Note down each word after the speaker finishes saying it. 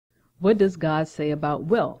What does God say about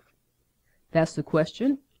wealth? That's the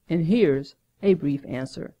question, and here's a brief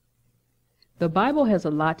answer. The Bible has a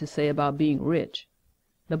lot to say about being rich.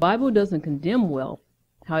 The Bible doesn't condemn wealth.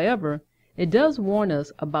 However, it does warn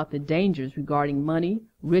us about the dangers regarding money,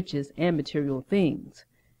 riches, and material things.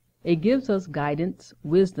 It gives us guidance,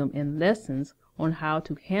 wisdom, and lessons on how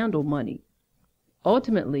to handle money.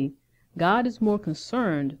 Ultimately, God is more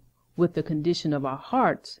concerned with the condition of our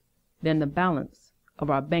hearts than the balance of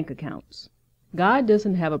our bank accounts. God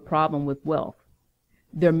doesn't have a problem with wealth.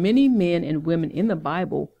 There are many men and women in the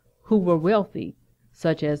Bible who were wealthy,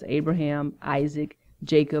 such as Abraham, Isaac,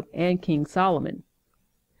 Jacob, and King Solomon.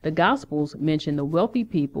 The Gospels mention the wealthy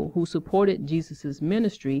people who supported Jesus'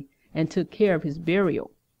 ministry and took care of his burial.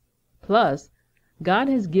 Plus, God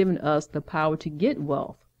has given us the power to get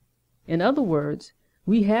wealth. In other words,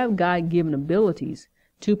 we have God-given abilities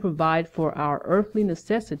to provide for our earthly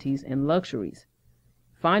necessities and luxuries.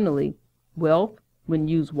 Finally, wealth, when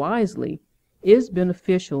used wisely, is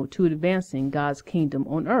beneficial to advancing God's kingdom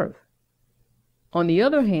on earth. On the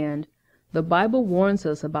other hand, the Bible warns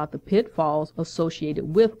us about the pitfalls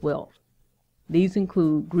associated with wealth. These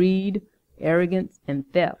include greed, arrogance, and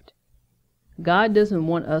theft. God doesn't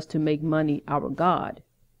want us to make money our God.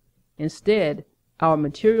 Instead, our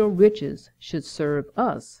material riches should serve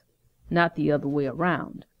us, not the other way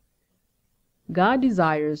around. God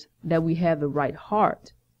desires that we have the right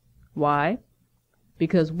heart. Why?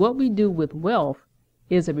 Because what we do with wealth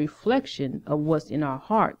is a reflection of what's in our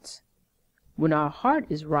hearts. When our heart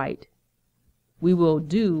is right, we will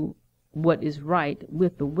do what is right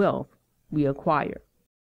with the wealth we acquire.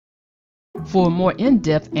 For a more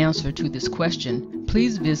in-depth answer to this question,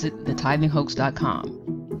 please visit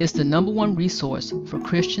tithinghoax.com. It's the #1 resource for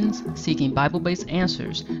Christians seeking Bible-based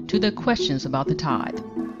answers to their questions about the tithe.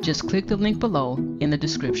 Just click the link below in the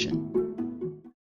description.